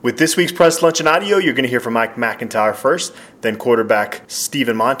With this week's Press Lunch and Audio, you're going to hear from Mike McIntyre first, then quarterback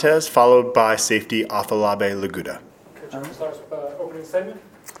Steven Montez, followed by safety Afolabi Laguda. Could you start with opening statement?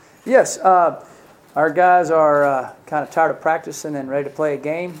 Yes, our guys are kind of tired of practicing and ready to play a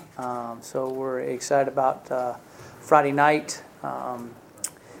game, so we're excited about Friday night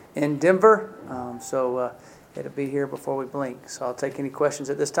in Denver, so it'll be here before we blink. So I'll take any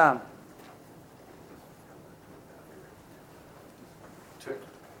questions at this time.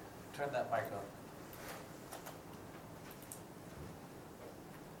 Turn that mic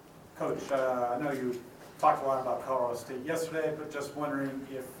on. Coach, I know you talked a lot about Colorado State yesterday, but just wondering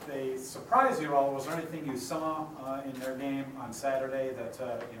if they surprised you at all. Was there anything you saw in their game on Saturday that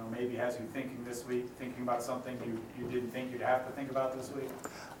maybe has you thinking this week, thinking about something you didn't think you'd have to think about this week?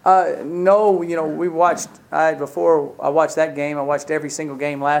 No, we watched. Before I watched that game, I watched every single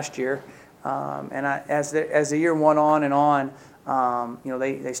game last year, and as the year went on and on.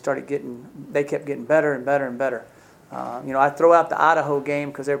 They kept getting better and better and better. I throw out the Idaho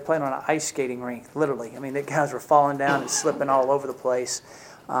game because they were playing on an ice skating rink, literally. I mean, the guys were falling down and slipping all over the place.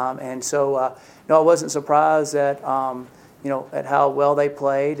 I wasn't surprised at how well they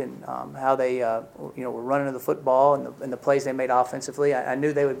played and how they were running the football and the plays they made offensively. I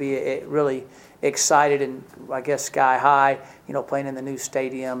knew they would be really excited and, I guess, sky high, playing in the new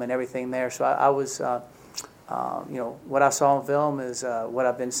stadium and everything there. So I was. What I saw on film is what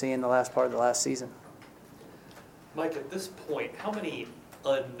I've been seeing the last part of the last season. Mike, at this point, how many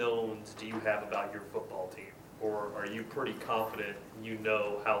unknowns do you have about your football team? Or are you pretty confident you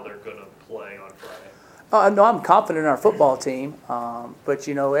know how they're going to play on Friday? No, I'm confident in our football team. But,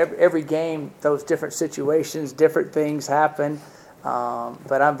 every game, those different situations, different things happen.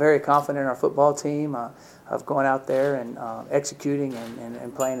 But I'm very confident in our football team of going out there and executing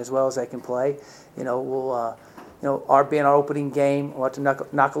and playing as well as they can play. Our being our opening game, we'll have to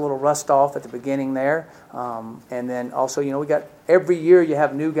knock a little rust off at the beginning there. And then also, we got every year you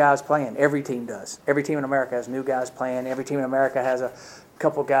have new guys playing. Every team does. Every team in America has new guys playing. Every team in America has a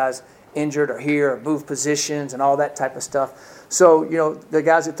couple guys injured or here or move positions and all that type of stuff. So, the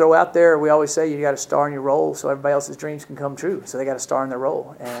guys that throw out there, we always say you got to star in your role so everybody else's dreams can come true. So they got to star in their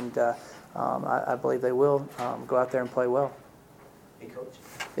role. And I believe they will go out there and play well. Hey, Coach.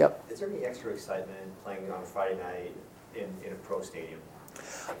 Yep. Is there any extra excitement playing on a Friday night in a pro stadium?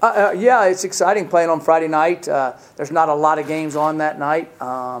 Yeah, it's exciting playing on Friday night. There's not a lot of games on that night,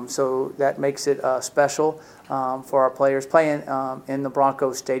 so that makes it special for our players. Playing in the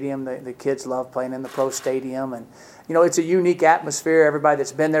Broncos Stadium, the kids love playing in the pro stadium, and it's a unique atmosphere. Everybody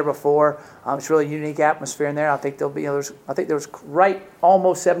that's been there before, it's really a unique atmosphere in there. I think there'll be I think there was right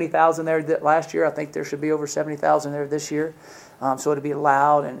almost 70,000 there last year. I think there should be over 70,000 there this year. So it'll be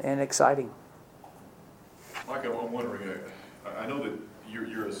loud and exciting. Mike, I'm wondering, I know that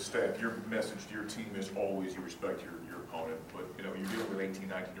you're as a staff, your message to your team is always you respect your opponent, but you're dealing with 18,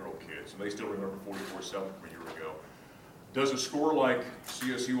 19-year-old kids, and they still remember 44-7 from a year ago. Does a score like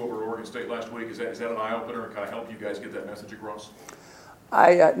CSU over Oregon State last week, is that an eye-opener and kind of help you guys get that message across?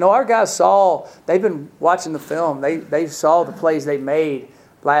 No, our guys they've been watching the film. They saw the plays they made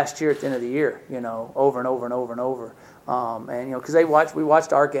last year at the end of the year, over and over and over and over. Because we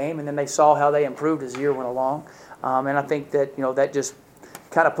watched our game, and then they saw how they improved as the year went along, and I think that that just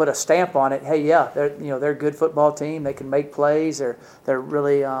kind of put a stamp on it. Hey, yeah, they're a good football team. They can make plays. They're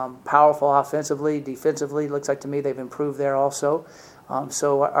really powerful offensively, defensively. Looks like to me they've improved there also.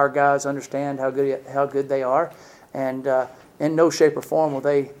 So our guys understand how good they are, and in no shape or form will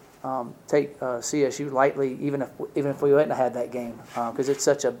they take CSU lightly, even if we wouldn't have had that game, because it's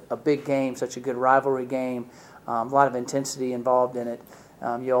such a big game, such a good rivalry game. A lot of intensity involved in it.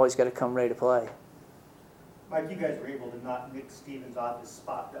 You always got to come ready to play. Mike, you guys were able to knock Nick Stevens off his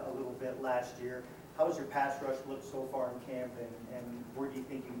spot a little bit last year. How has your pass rush looked so far in camp, and where do you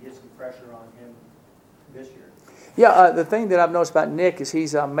think you can get some pressure on him this year? Yeah, the thing that I've noticed about Nick is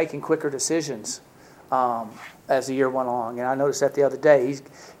he's making quicker decisions as the year went along. And I noticed that the other day. He's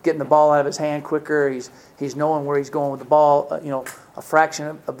getting the ball out of his hand quicker. He's knowing where he's going with the ball, a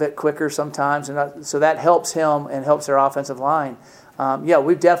fraction a bit quicker sometimes. And so that helps him and helps their offensive line.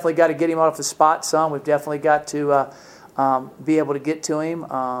 We've definitely got to get him off the spot some. We've definitely got to be able to get to him.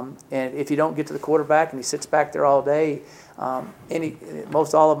 And if you don't get to the quarterback and he sits back there all day,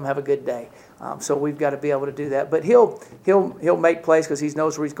 most all of them have a good day. So we've got to be able to do that. But he'll make plays because he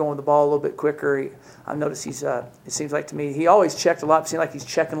knows where he's going with the ball a little bit quicker. I've noticed it seems like to me, he always checked a lot. It seems like he's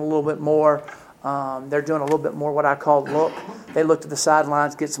checking a little bit more. They're doing a little bit more what I call look. They look to the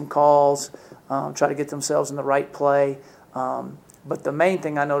sidelines, get some calls, try to get themselves in the right play. But the main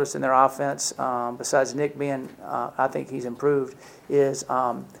thing I noticed in their offense, besides Nick being, I think he's improved, is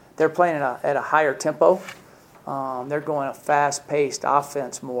they're playing at a higher tempo. They're going a fast-paced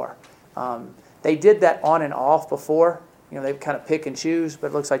offense more. They did that on and off before. You know, they kind of pick and choose, but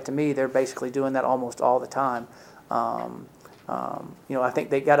it looks like to me they're basically doing that almost all the time. You know, I think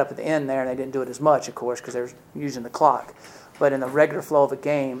they got up at the end there and they didn't do it as much, of course, because they're using the clock. But in the regular flow of a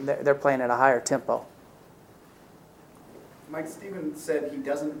game, they're playing at a higher tempo. Mike, Steven said he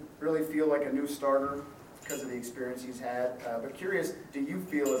doesn't really feel like a new starter because of the experience he's had. But curious, do you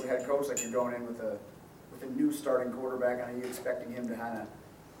feel as a head coach like you're going in with a new starting quarterback, and are you expecting him to kind of,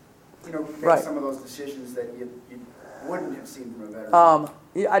 you know, make Right. some of those decisions that you wouldn't have seen from a veteran?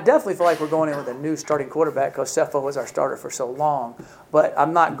 Yeah, I definitely feel like we're going in with a new starting quarterback because Sefo was our starter for so long. But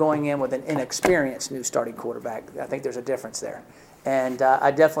I'm not going in with an inexperienced new starting quarterback. I think there's a difference there. And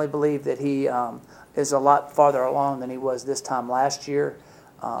I definitely believe that he is a lot farther along than he was this time last year.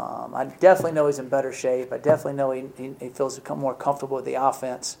 I definitely know he's in better shape. I definitely know he feels more comfortable with the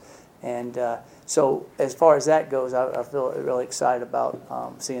offense. And so as far as that goes, I feel really excited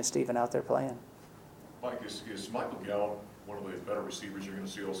about seeing Steven out there playing. Mike, is Michael Gallup one of the better receivers you're going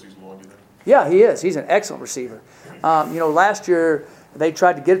to see all season long, do you think? Yeah, he is. He's an excellent receiver. You know, last year they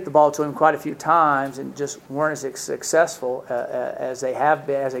tried to get the ball to him quite a few times and just weren't as successful as they have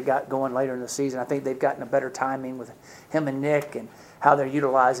been as they got going later in the season. I think they've gotten a better timing with him and Nick and how they're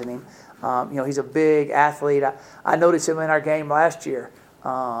utilizing him. You know, he's a big athlete. I noticed him in our game last year,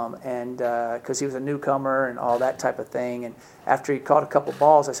 and because he was a newcomer and all that type of thing. And after he caught a couple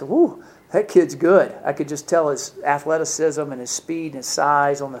balls, I said, "Whoo, that kid's good." I could just tell his athleticism and his speed and his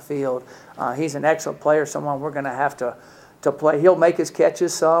size on the field. He's an excellent player, someone we're going to have to play. He'll make his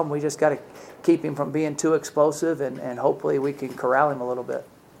catches some. We just got to keep him from being too explosive, and hopefully we can corral him a little bit.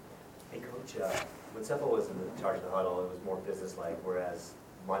 Hey, Coach, when Sefo was in charge of the huddle, it was more business-like, whereas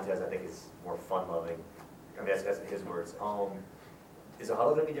Montez, I think, is more fun-loving. I mean, that's his words. Is the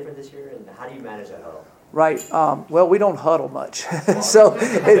huddle going to be different this year, and how do you manage that huddle? Right. Well, we don't huddle much, so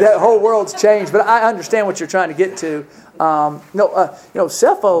that whole world's changed. But I understand what you're trying to get to. You know,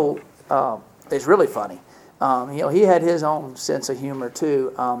 Sefo is really funny. You know, he had his own sense of humor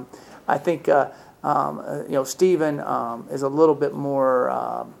too. I think you know, Steven is a little bit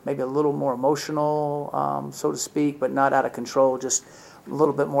more, maybe a little more emotional, so to speak, but not out of control. Just a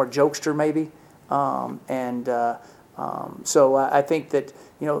little bit more jokester, maybe. So I think that,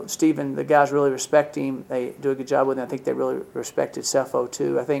 you know, Steven, the guys really respect him. They do a good job with him. I think they really respected Sefo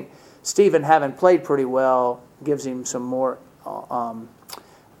too. I think Steven, having played pretty well, gives him some more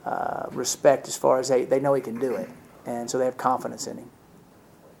respect as far as they know he can do it, and so they have confidence in him.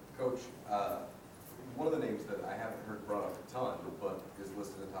 Coach, one of the names that I haven't heard brought up a ton, but is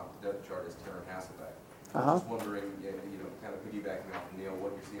listed at the top of the depth chart is Taron Hasselbeck. I was just wondering, you know, kind of piggybacking off Neil,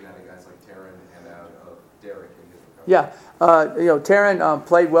 what you're seeing out of guys like Taron and out of Derek in his recovery. Yeah, you know, Taron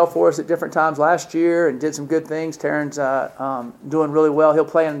played well for us at different times last year and did some good things. Taron's doing really well. He'll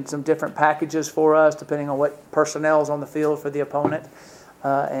play in some different packages for us depending on what personnel is on the field for the opponent.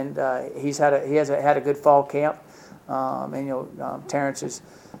 And he has had a good fall camp. And you know, Terrence is,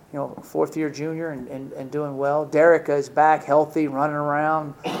 you know, fourth-year junior and doing well. Derek is back healthy, running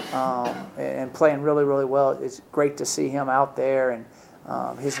around, and playing really, really well. It's great to see him out there,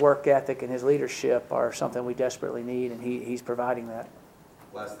 and his work ethic and his leadership are something we desperately need, and he's providing that.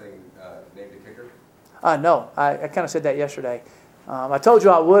 Last thing, named a kicker? No, I kind of said that yesterday. I told you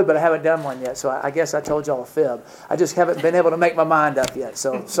I would, but I haven't done one yet, so I guess I told y'all a fib. I just haven't been able to make my mind up yet,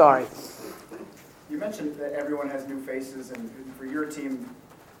 so sorry. You mentioned that everyone has new faces, and for your team,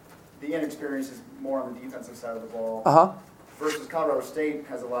 the inexperience is more on the defensive side of the ball. Versus Colorado State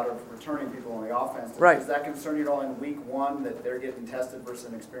has a lot of returning people on the offense. Right. Does that concern you at all in week one that they're getting tested versus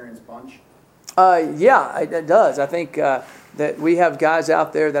an experienced bunch? Yeah, it does. I think that we have guys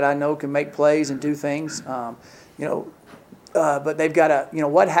out there that I know can make plays and do things. You know, but they've got to, you know,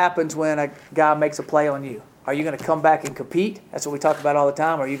 what happens when a guy makes a play on you? Are you going to come back and compete? That's what we talk about all the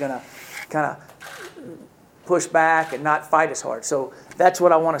time. Or are you going to kind of push back and not fight as hard? So that's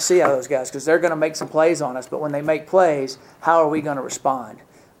what I want to see out of those guys, because they're going to make some plays on us. But when they make plays, how are we going to respond?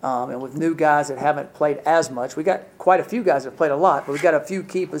 And with new guys that haven't played as much, we got quite a few guys that have played a lot, but we've got a few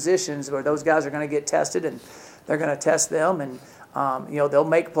key positions where those guys are going to get tested, and they're going to test them, and you know, they'll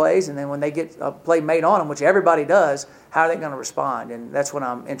make plays, and then when they get a play made on them, which everybody does, how are they going to respond? And that's what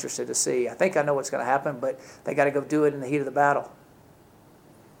I'm interested to see. I think I know what's going to happen, but they got to go do it in the heat of the battle.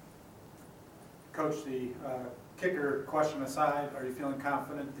 Coach, the kicker question aside, are you feeling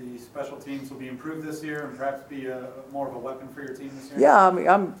confident the special teams will be improved this year and perhaps be more of a weapon for your team this year? Yeah, I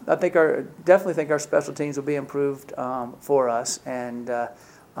mean, definitely think our special teams will be improved for us, and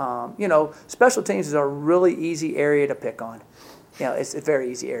special teams is a really easy area to pick on. It's a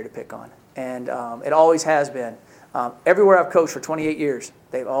very easy area to pick on, and it always has been. Everywhere I've coached for 28 years,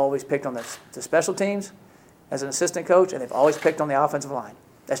 they've always picked on the special teams as an assistant coach, and they've always picked on the offensive line.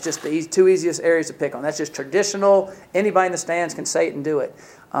 That's just the two easiest areas to pick on. That's just traditional. Anybody in the stands can say it and do it.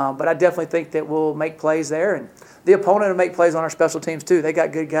 But I definitely think that we'll make plays there. And the opponent will make plays on our special teams too. They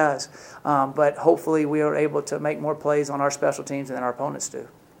got good guys. But hopefully we are able to make more plays on our special teams than our opponents do.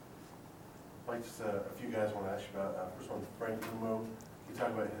 Mike, just a few guys I want to ask you about. First one, Frank Umo. Can you talk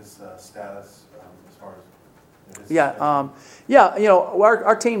about his status as far as his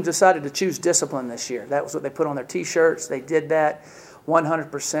our team decided to choose discipline this year. That was what they put on their T-shirts. They did that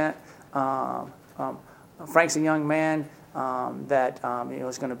 100%. Frank's a young man that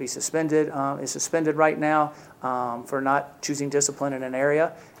is going to be suspended. Is suspended right now for not choosing discipline in an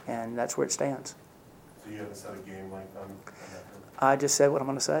area, and that's where it stands. So you haven't set a game length on that? I just said what I'm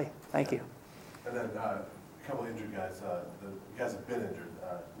going to say. Thank you. And then a couple of injured guys. The guys have been injured.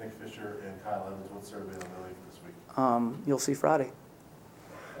 Nick Fisher and Kyle Evans. What's their availability for this week? You'll see Friday.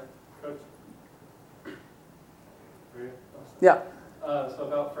 Coach. Yeah. So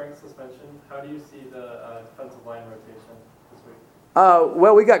about Frank's suspension, how do you see the defensive line rotation this week?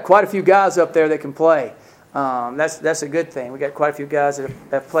 Well, we got quite a few guys up there that can play. That's a good thing. We got quite a few guys that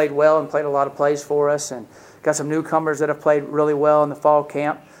have played well and played a lot of plays for us, and got some newcomers that have played really well in the fall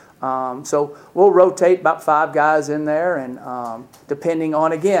camp. So we'll rotate about 5 guys in there, and depending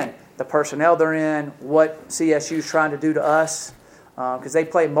on, again, the personnel they're in, what CSU's trying to do to us, because they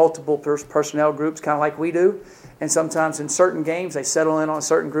play multiple personnel groups kind of like we do. And sometimes in certain games, they settle in on a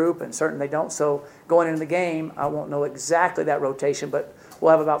certain group, and certain they don't. So going into the game, I won't know exactly that rotation, but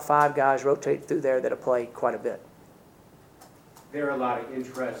we'll have about 5 guys rotate through there that'll play quite a bit. There are a lot of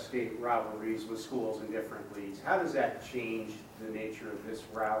intrastate rivalries with schools in different leagues. How does that change the nature of this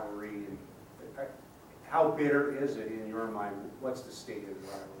rivalry? And how bitter is it in your mind? What's the state of the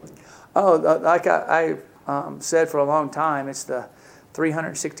rivalry? Like I said for a long time, it's the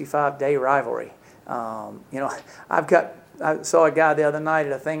 365-day rivalry. I saw a guy the other night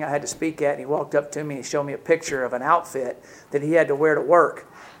at a thing I had to speak at, and he walked up to me and he showed me a picture of an outfit that he had to wear to work.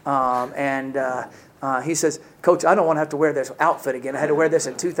 He says, "Coach, I don't want to have to wear this outfit again. I had to wear this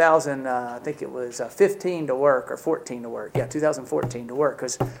in 2000, I think it was 15 to work, or 14 to work. Yeah, 2014 to work,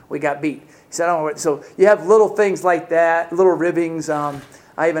 because we got beat." He said, "I don't want to wear." So you have little things like that, little ribbings. I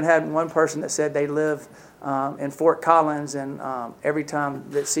even had one person that said they live in Fort Collins, and every time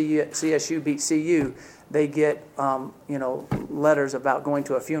that CSU beats CU, they get letters about going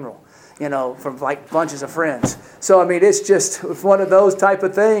to a funeral, from like bunches of friends. So I mean, it's just one of those type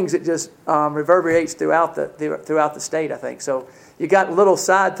of things. It just reverberates throughout the state, I think. So you got little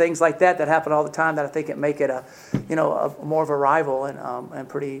side things like that happen all the time that I think it make it a more of a rival, and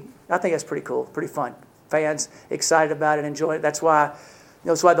pretty. I think that's pretty cool, pretty fun. Fans excited about it, enjoy it. That's why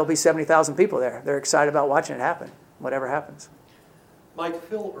there'll be 70,000 people there. They're excited about watching it happen, whatever happens. Mike,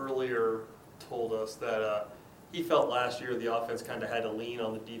 Phil earlier told us that he felt last year the offense kind of had to lean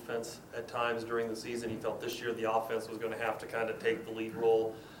on the defense at times during the season. He felt this year the offense was going to have to kind of take the lead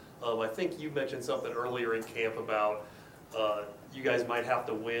role. I think you mentioned something earlier in camp about you guys might have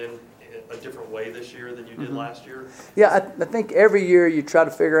to win a different way this year than you did last year. Yeah, I think every year you try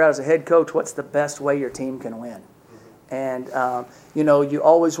to figure out as a head coach what's the best way your team can win. And, you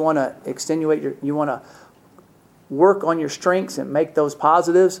always want to extenuate you want to work on your strengths and make those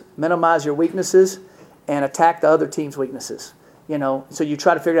positives, minimize your weaknesses, and attack the other team's weaknesses. So you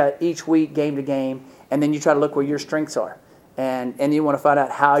try to figure out each week, game to game, and then you try to look where your strengths are. And you want to find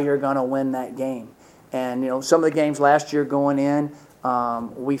out how you're going to win that game. And, some of the games last year going in,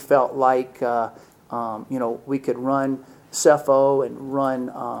 we felt like, we could run Cepho and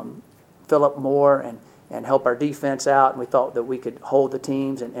run Philip Moore and help our defense out, and we thought that we could hold the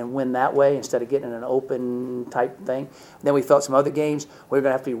teams and win that way instead of getting in an open type thing. Then we felt some other games we were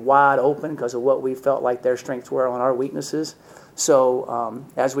going to have to be wide open because of what we felt like their strengths were on our weaknesses. So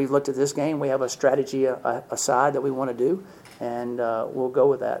as we've looked at this game, we have a strategy aside that we want to do, and we'll go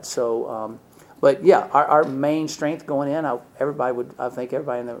with that. So, but yeah, our main strength going in, I think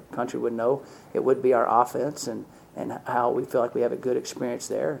everybody in the country would know, it would be our offense and how we feel like we have a good experience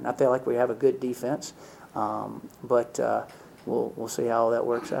there. And I feel like we have a good defense. But we'll see how that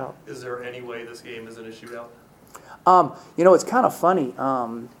works out. Is there any way this game isn't a shootout? It's kind of funny.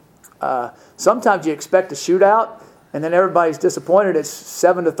 Sometimes you expect a shootout, and then everybody's disappointed it's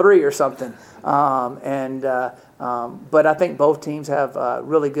 7-3 or something. But I think both teams have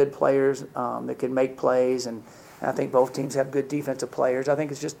really good players that can make plays, and I think both teams have good defensive players. I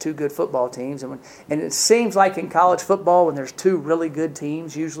think it's just two good football teams, and it seems like in college football when there's two really good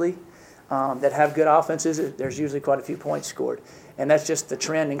teams usually that have good offenses, there's usually quite a few points scored, and that's just the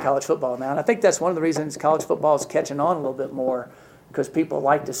trend in college football now. And I think that's one of the reasons college football is catching on a little bit more, because people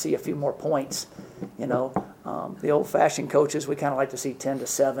like to see a few more points. You know, the old-fashioned coaches, we kind of like to see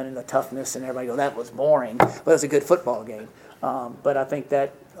 10-7 and the toughness, and everybody go, that was boring, but it was a good football game. But I think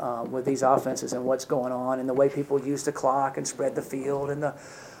that with these offenses and what's going on and the way people use the clock and spread the field and the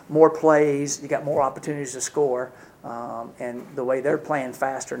more plays, you got more opportunities to score. And the way they're playing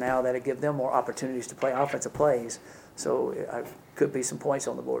faster now, that'll give them more opportunities to play offensive plays. So could be some points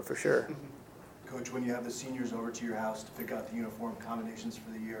on the board for sure. Coach, when you have the seniors over to your house to pick out the uniform combinations for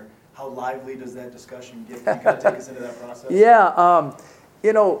the year, how lively does that discussion get? Can you kind of take us into that process? Yeah,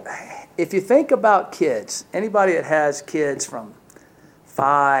 you know, if you think about kids, anybody that has kids from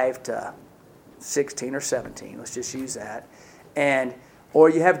 5 to 16 or 17, let's just use that, or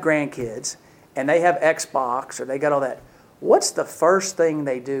you have grandkids, and they have Xbox, or they got all that, what's the first thing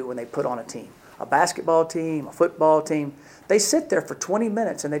they do when they put on a team? A basketball team, a football team, they sit there for 20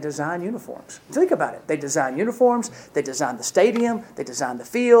 minutes and they design uniforms. Think about it. They design uniforms, they design the stadium, they design the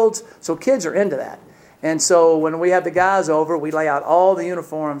fields, so kids are into that. And so when we have the guys over, we lay out all the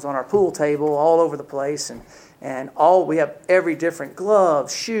uniforms on our pool table all over the place, and we have every different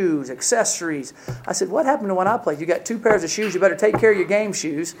gloves, shoes, accessories. I said, what happened to when I played? You got 2 pairs of shoes, you better take care of your game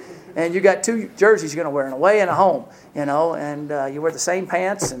shoes, and you got 2 jerseys you're going to wear, an away and a home, you know, and you wear the same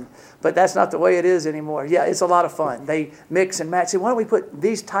pants, but that's not the way it is anymore. Yeah, it's a lot of fun. They mix and match. Say, why don't we put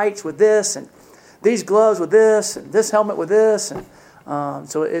these tights with this, and these gloves with this, and this helmet with this, and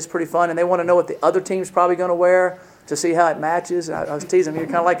so it's pretty fun, and they want to know what the other team's probably going to wear to see how it matches. I was teasing them, you're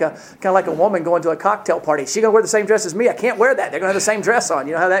kind of like a woman going to a cocktail party. She's going to wear the same dress as me. I can't wear that. They're going to have the same dress on.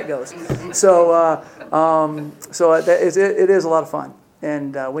 You know how that goes. So it is a lot of fun,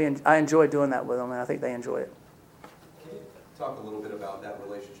 and I enjoy doing that with them, and I think they enjoy it. Can you talk a little bit about that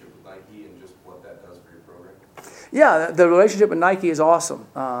relationship with Nike and just what that does for your program? Yeah, the relationship with Nike is awesome.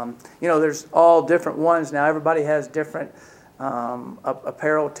 You know, there's all different ones now. Everybody has different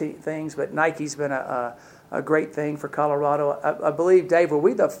apparel things, but Nike's been a great thing for Colorado. I believe, Dave, were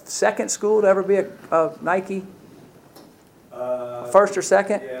we the second school to ever be a Nike? First or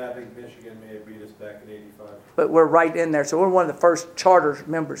second? Yeah, I think Michigan may have beat us back in '85. But we're right in there, so we're one of the first charter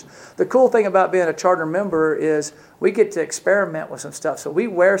members. The cool thing about being a charter member is we get to experiment with some stuff. So we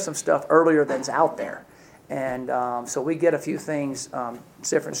wear some stuff earlier than's out there. And so we get a few things,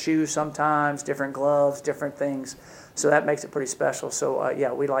 different shoes sometimes, different gloves, different things. So that makes it pretty special. So,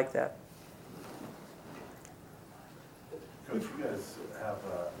 yeah, we like that. Coach, you guys have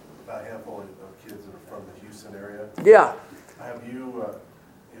about a handful of kids that are from the Houston area. Yeah. Have you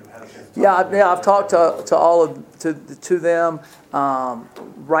had a chance to talk to them? Yeah, I've talked to all of to them.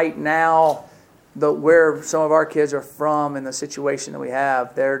 Right now, where some of our kids are from and the situation that we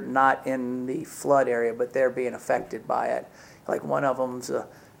have, they're not in the flood area, but they're being affected by it. Like one of them's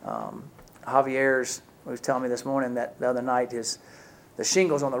Javier's. He was telling me this morning that the other night the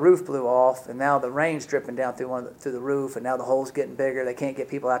shingles on the roof blew off, and now the rain's dripping down through the roof, and now the hole's getting bigger. They can't get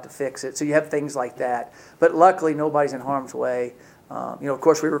people out to fix it. So you have things like that. But luckily, nobody's in harm's way. You know, of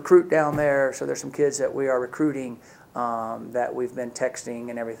course, we recruit down there, so there's some kids that we are recruiting that we've been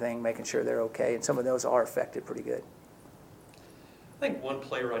texting and everything, making sure they're okay, and some of those are affected pretty good. I think one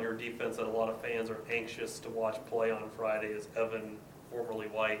player on your defense that a lot of fans are anxious to watch play on Friday is Evan, formerly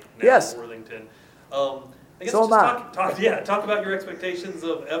White, now Yes. Worthington. I guess So just talk about your expectations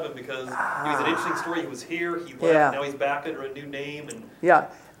of Evan, because he was an interesting story. He was here, he left, Yeah. now he's back under a new name. And Yeah.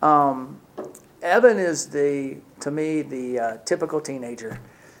 Evan is to me, the typical teenager.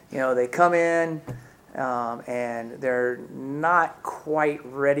 You know, they come in and they're not quite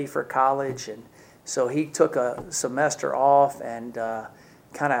ready for college, and so he took a semester off and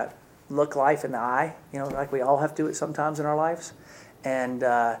kind of look life in the eye, you know, like we all have to do it sometimes in our lives. And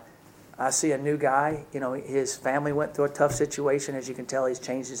I see a new guy. You know, his family went through a tough situation. As you can tell, he's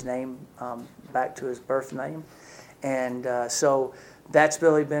changed his name back to his birth name. And so that's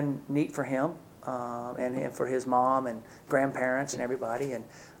really been neat for him and for his mom and grandparents and everybody. And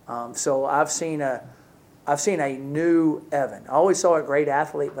so I've seen a new Evan. I always saw a great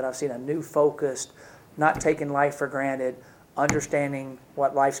athlete, but I've seen a new focused, not taking life for granted, understanding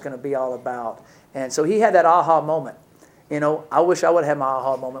what life's going to be all about. And so he had that aha moment. I wish I would have had my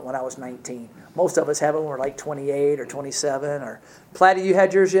aha moment when I was 19. Most of us have it when we're like 28 or 27. Or Platty, you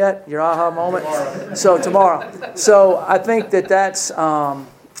had yours yet? Your aha moment? Tomorrow. So tomorrow. So I think that's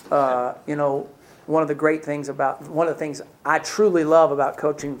one of the great things one of the things I truly love about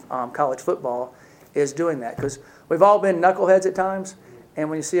coaching college football is doing that, because we've all been knuckleheads at times, and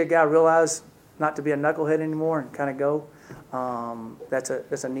when you see a guy realize not to be a knucklehead anymore and kind of go, that's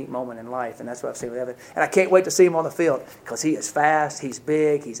a neat moment in life, and that's what I've seen with Evan. And I can't wait to see him on the field, because he is fast, he's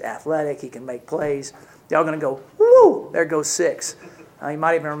big, he's athletic, he can make plays. Y'all going to go, woo, there goes 6. He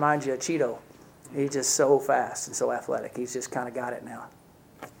might even remind you of Cheeto. He's just so fast and so athletic. He's just kind of got it now.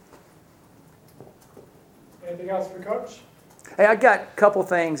 Anything else for Coach? Hey, I got a couple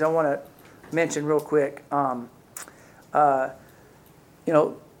things I want to mention real quick. I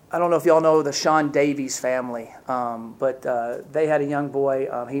don't know if y'all know the Sean Davies family, but they had a young boy.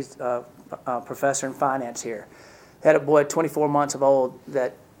 He's a professor in finance here. They had a boy 24 months of old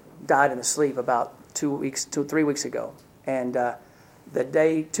that died in his sleep about 3 weeks ago. And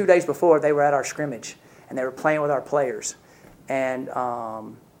 2 days before, they were at our scrimmage, and they were playing with our players. And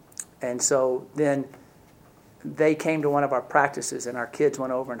so then they came to one of our practices, and our kids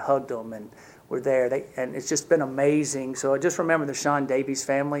went over and hugged them and were there. And it's just been amazing. So just remember the Sean Davies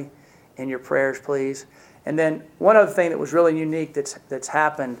family in your prayers, please. And then one other thing that was really unique that's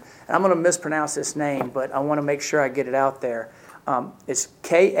happened, and I'm going to mispronounce this name, but I want to make sure I get it out there. It's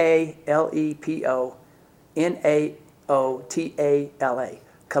Kalepo Naotala,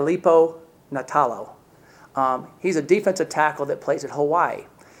 Kalepo Natalo. He's a defensive tackle that plays at Hawaii.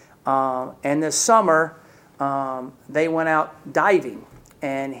 And this summer, they went out diving,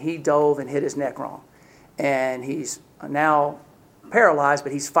 and he dove and hit his neck wrong. And he's now paralyzed,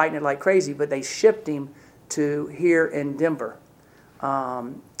 but he's fighting it like crazy. But they shipped him to here in Denver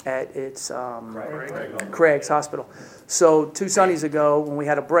at Craig's Hospital. So 2 Sundays ago, when we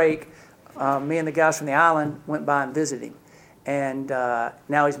had a break, me and the guys from the island went by and visited him. And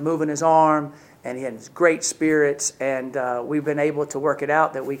now he's moving his arm, and he has great spirits, and we've been able to work it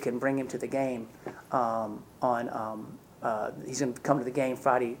out that we can bring him to the game he's going to come to the game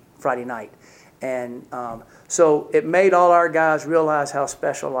Friday night. And so it made all our guys realize how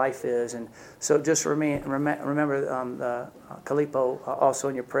special life is. And so just remember the Kalepo also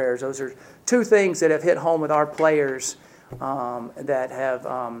in your prayers. Those are 2 things that have hit home with our players that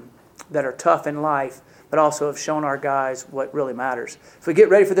are tough in life, but also have shown our guys what really matters. If we get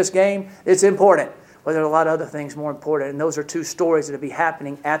ready for this game, it's important. But there are a lot of other things more important. And those are 2 stories that will be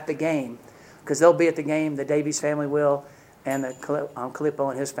happening at the game, because they'll be at the game, the Davies family will, and the Kalepo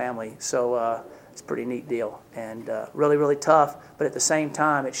and his family. So it's a pretty neat deal, and really, really tough. But at the same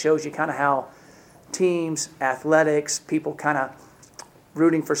time, it shows you kind of how teams, athletics, people kind of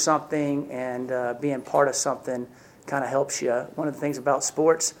rooting for something and being part of something kind of helps you. One of the things about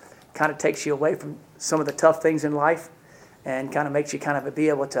sports kind of takes you away from some of the tough things in life and kind of makes you kind of be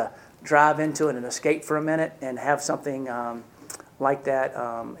able to drive into it and escape for a minute and have something like that.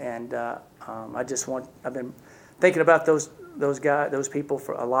 I've been thinking about those people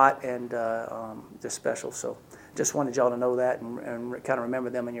for a lot, and they're special. So just wanted y'all to know that and kind of remember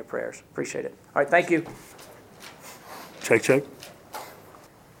them in your prayers. Appreciate it. All right, thank you. Check.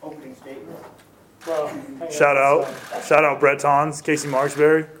 Opening statement. Well, Shout out Brett Tons, Casey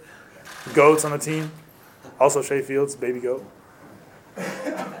Marksberry, goats on the team. Also Shea Fields, baby goat.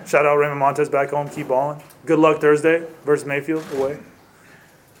 Shout out Raymond Montez back home, keep balling. Good luck Thursday versus Mayfield away.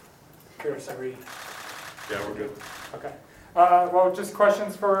 Curious, agree. Yeah, we're good. Okay. Well, just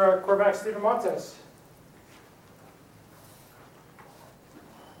questions for quarterback Steven Montez.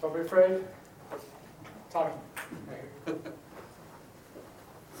 Don't be afraid. Tommy.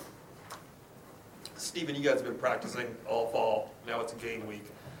 Steven, you guys have been practicing all fall. Now it's a game week.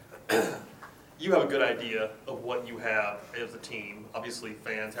 You have a good idea of what you have as a team. Obviously,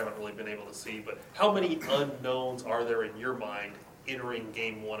 fans haven't really been able to see, but how many unknowns are there in your mind entering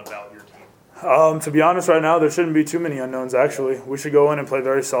game 1 about your team? To be honest, right now, there shouldn't be too many unknowns, actually. We should go in and play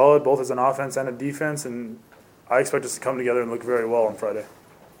very solid, both as an offense and a defense, and I expect us to come together and look very well on Friday.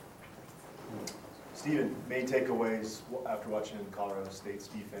 Steven, main takeaways after watching Colorado State's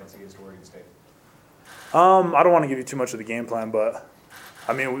defense against Oregon State? I don't want to give you too much of the game plan, but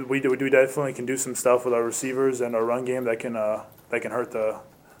I mean, we definitely can do some stuff with our receivers and our run game that can hurt the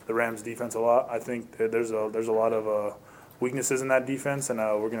Rams defense a lot. I think that there's a lot of weaknesses in that defense, and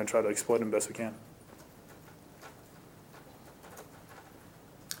we're going to try to exploit them best we can.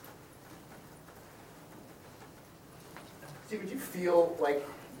 Steve, would you feel like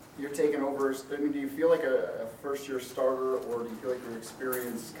you're taking over, I mean, do you feel like a first-year starter, or do you feel like your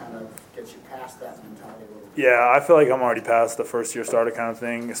experience kind of gets you past that mentality a little bit? Yeah, I feel like I'm already past the first-year starter kind of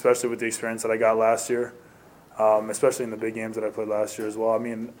thing, especially with the experience that I got last year, especially in the big games that I played last year as well. I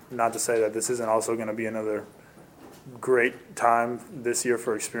mean, not to say that this isn't also going to be another great time this year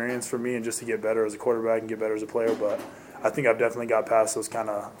for experience for me and just to get better as a quarterback and get better as a player, but I think I've definitely got past those kind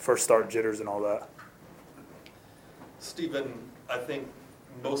of first start jitters and all that. Stephen, I think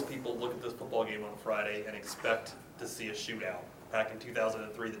most people look at this football game on Friday and expect to see a shootout. Back in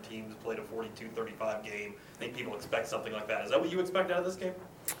 2003, the teams played a 42-35 game. I think people expect something like that. Is that what you expect out of this game?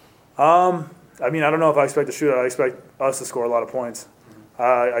 I mean, I don't know if I expect a shootout. I expect us to score a lot of points.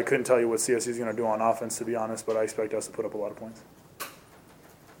 I couldn't tell you what CSU is going to do on offense, to be honest, but I expect us to put up a lot of points.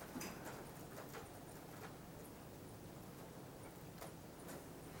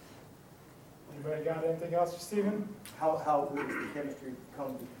 Anybody got anything else for Stephen? How good has the chemistry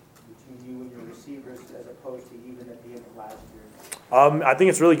come between you and your receivers as opposed to even at the end of last year? I think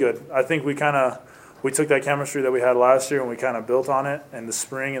it's really good. I think we took that chemistry that we had last year and we kind of built on it in the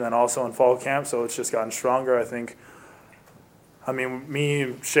spring and then also in fall camp, so it's just gotten stronger. I mean,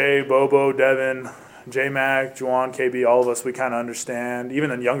 me, Shea, Bobo, Devin, J-Mac, Juwan, KB, all of us, we kind of understand.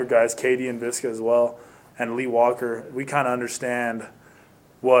 Even the younger guys, Katie and Visca as well, and Lee Walker, we kind of understand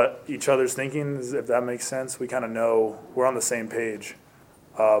what each other's thinking, if that makes sense. We kind of know we're on the same page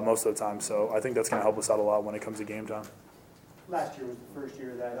most of the time, so I think that's going to help us out a lot when it comes to game time. Last year was the first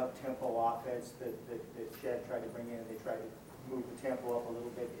year of that up-tempo offense that Shed tried to bring in. They tried to move the tempo up a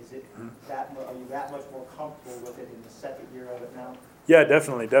little bit. Is it are you that much more comfortable with it in the second year of it now? Yeah,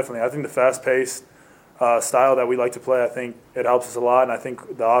 definitely. I think the fast-paced style that we like to play, I think it helps us a lot, and I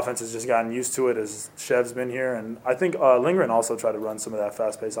think the offense has just gotten used to it as Shev's been here, and I think Lindgren also tried to run some of that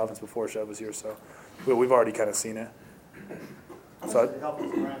fast-paced offense before Shev was here, so we've already kind of seen it. So how help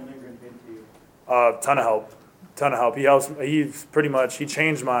has Ryan Lindgren been to you? Ton of help. He helps. He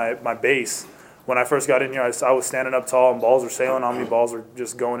changed my base. When I first got in here, I was standing up tall and balls were sailing on me. Balls were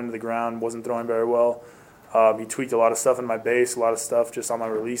just going into the ground. Wasn't throwing very well. He tweaked a lot of stuff in my base, a lot of stuff just on my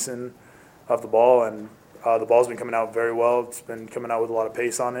releasing of the ball, and the ball's been coming out very well. It's been coming out with a lot of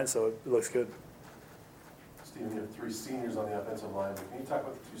pace on it, so it looks good. Stephen, you have 3 seniors on the offensive line, but can you talk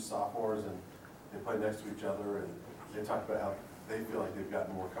about the 2 sophomores, and they play next to each other, and they talk about how they feel like they've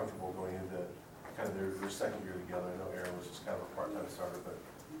gotten more comfortable going into kind of their second year together. I know Aaron was just kind of a part-time starter, but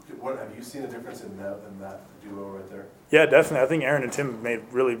what have you seen a difference in that duo right there? Yeah, definitely. I think Aaron and Tim made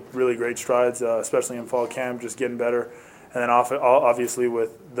really, really great strides, especially in fall camp, just getting better. And then obviously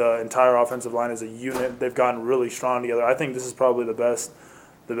with the entire offensive line as a unit, they've gotten really strong together. I think this is probably the best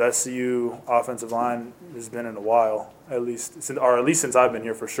CU offensive line has been in a while, at least since I've been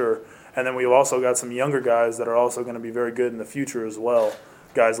here for sure. And then we've also got some younger guys that are also going to be very good in the future as well.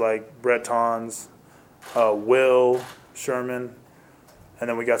 Guys like Brett Tons, Will, Sherman, and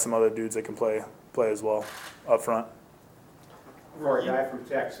then we got some other dudes that can play as well up front. For a guy from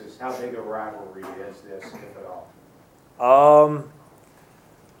Texas, how big a rivalry is this, if at all?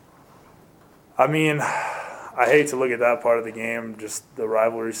 I mean, I hate to look at that part of the game, just the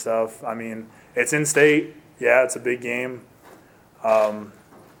rivalry stuff. I mean, it's in state. Yeah, it's a big game.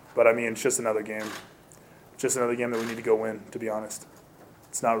 But I mean, it's just another game. Just another game that we need to go win, to be honest.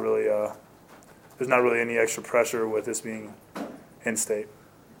 It's not really, there's not really any extra pressure with this being in state.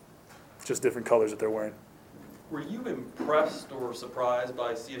 Just different colors that they're wearing. Were you impressed or surprised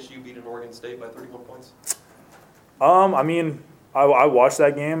by CSU beating Oregon State by 31 points? I mean, I watched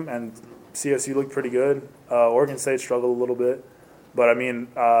that game and CSU looked pretty good. Oregon State struggled a little bit, but I mean,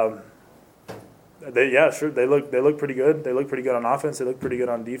 they look pretty good. They look pretty good on offense. They look pretty good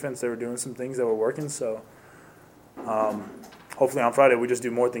on defense. They were doing some things that were working. So hopefully on Friday we just do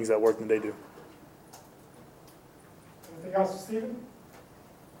more things that work than they do. Anything else for Stephen?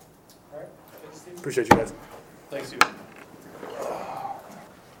 All right. Thanks, Stephen. Appreciate you guys. Thanks, you.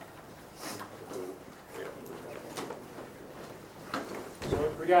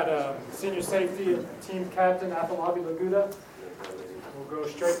 So we got senior safety and team captain Afolabi Laguda. We'll go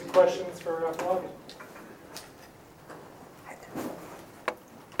straight to questions for Afolabi.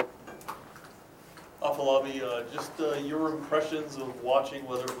 Afolabi, just your impressions of watching,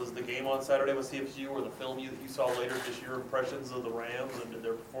 whether it was the game on Saturday with CFSU or the film that you saw later, just your impressions of the Rams and did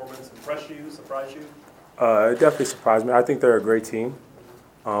their performance impress you, surprise you? It definitely surprised me. I think they're a great team.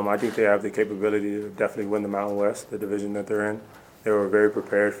 I think they have the capability to definitely win the Mountain West, the division that they're in. They were very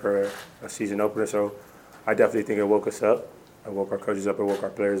prepared for a season opener, so I definitely think it woke us up. It woke our coaches up, it woke our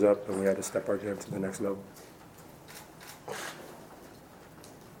players up, and we had to step our game to the next level.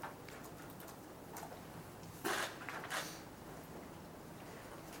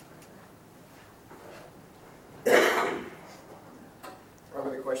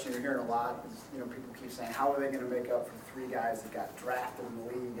 we're hearing a lot is, people keep saying, how are they going to make up for the 3 guys that got drafted in the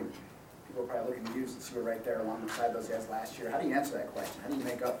league? And people are probably looking to use and see we're right there alongside those guys last year. How do you answer that question? How do you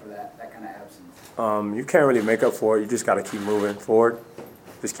make up for that kind of absence? You can't really make up for it. You just got to keep moving forward.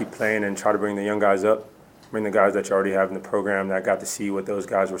 Just keep playing and try to bring the young guys up. Bring the guys that you already have in the program that got to see what those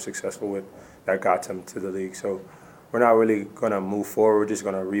guys were successful with, that got them to the league. So we're not really going to move forward. We're just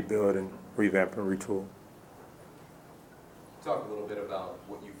going to rebuild and revamp and retool. Talk a little bit about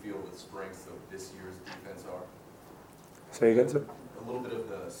what you feel the strengths of this year's defense are. Say again, sir? A little bit of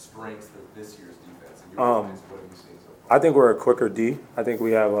the strengths of this year's defense. And your defense, what have you seen so far? I think we're a quicker D. I think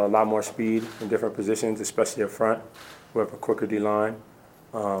we have a lot more speed in different positions, especially up front. We have a quicker D line,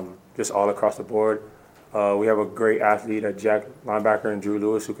 just all across the board. We have a great athlete at Jack linebacker and Drew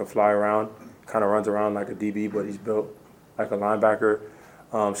Lewis who can fly around, kind of runs around like a DB, but he's built like a linebacker.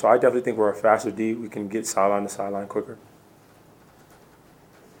 So I definitely think we're a faster D. We can get sideline to sideline quicker.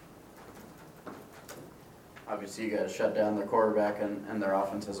 Obviously, you guys shut down their quarterback and their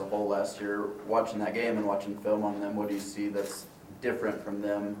offense as a whole last year. Watching that game and watching film on them, what do you see that's different from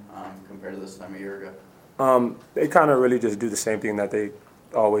them compared to this time a year ago? They kind of really just do the same thing that they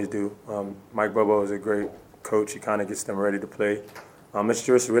always do. Mike Bobo is a great coach. He kind of gets them ready to play. It's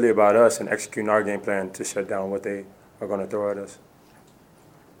just really about us and executing our game plan to shut down what they are going to throw at us.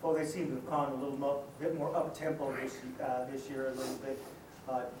 Well, they seem to have gone a little bit more up-tempo this year a little bit.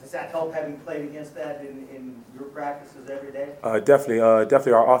 Does that help having played against that in your practices every day? Definitely.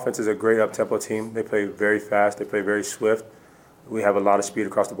 Our offense is a great up-tempo team. They play very fast. They play very swift. We have a lot of speed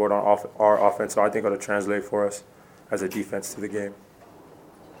across the board on our offense, so I think it'll translate for us as a defense to the game.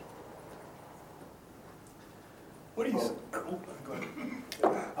 What do you?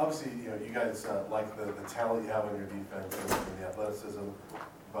 Obviously, you guys like the talent you have on your defense and the athleticism,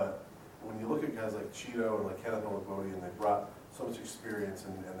 but when you look at guys like Cheeto and like Kenneth Olabode, and they brought so much experience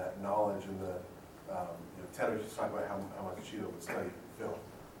and that knowledge, and Tanner just talked about how much Cheeto would study film.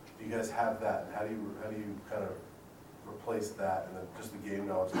 Do you guys have that, and how do you kind of replace that, and then just the game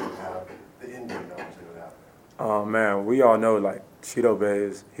knowledge they would have, the in-game knowledge they would have? Oh man, we all know like Cheeto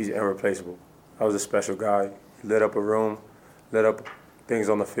Bay he's irreplaceable. That was a special guy. He lit up a room, lit up things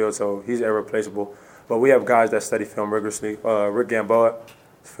on the field, so he's irreplaceable. But we have guys that study film rigorously. Rick Gamboa,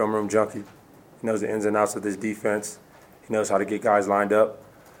 film room junkie. He knows the ins and outs of this defense. He knows how to get guys lined up.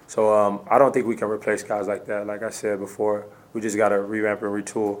 So I don't think we can replace guys like that. Like I said before, we just got to revamp and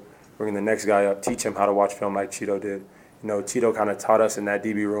retool, bring the next guy up, teach him how to watch film like Cheeto did. Cheeto kind of taught us in that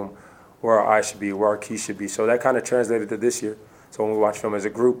DB room where our eyes should be, where our keys should be. So that kind of translated to this year. So when we watch film as a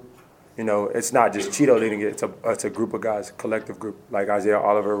group, it's not just Cheeto leading it. It's a group of guys, collective group, like Isaiah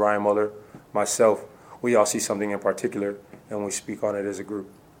Oliver, Ryan Muller, myself. We all see something in particular, and we speak on it as a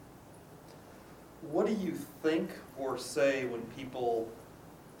group. What do you think or say when people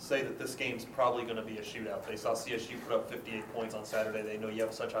say that this game's probably going to be a shootout? They saw CSU put up 58 points on Saturday. They know you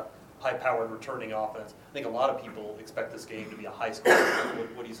have such a high-powered returning offense. I think a lot of people expect this game to be a high score.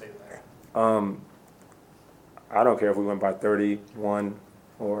 What do you say to that? I don't care if we win by 31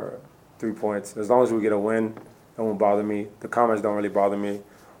 or 3 points. As long as we get a win, it won't bother me. The comments don't really bother me.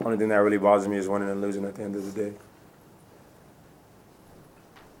 Only thing that really bothers me is winning and losing at the end of the day.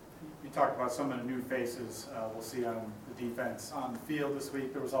 You talked about some of the new faces we'll see on the defense. On the field this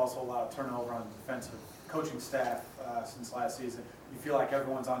week, there was also a lot of turnover on the defensive coaching staff since last season. You feel like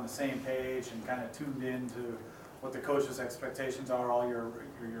everyone's on the same page and kind of tuned in to what the coaches' expectations are, all your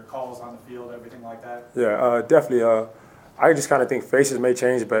calls on the field, everything like that? Yeah, definitely. I just kind of think faces may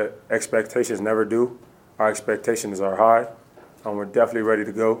change, but expectations never do. Our expectations are high, and we're definitely ready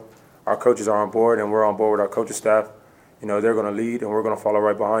to go. Our coaches are on board, and we're on board with our coaching staff. They're going to lead, and we're going to follow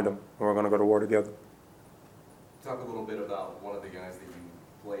right behind them, and we're going to go to war together. Talk a little bit about one of the guys that you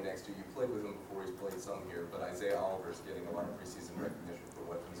play next to. You played with him before he's played some here, but Isaiah Oliver's getting a lot of preseason recognition for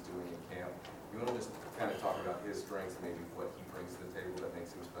what he's doing in camp. You want to just kind of talk about his strengths, maybe what he brings to the table that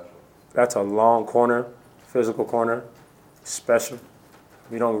makes him special? That's a long corner, physical corner, special.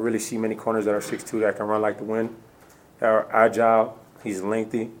 We don't really see many corners that are 6'2" that can run like the wind. They're agile, he's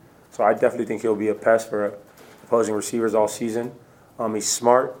lengthy. So I definitely think he'll be a pest for opposing receivers all season. He's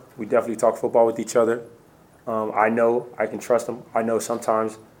smart. We definitely talk football with each other. I know I can trust him. I know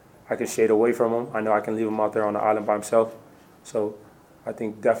sometimes I can shade away from him. I know I can leave him out there on the island by himself. So I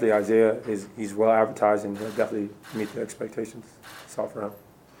think definitely Isaiah, he's well advertised, and he'll definitely meet the expectations. That's all for him.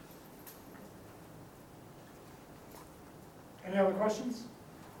 Any other questions?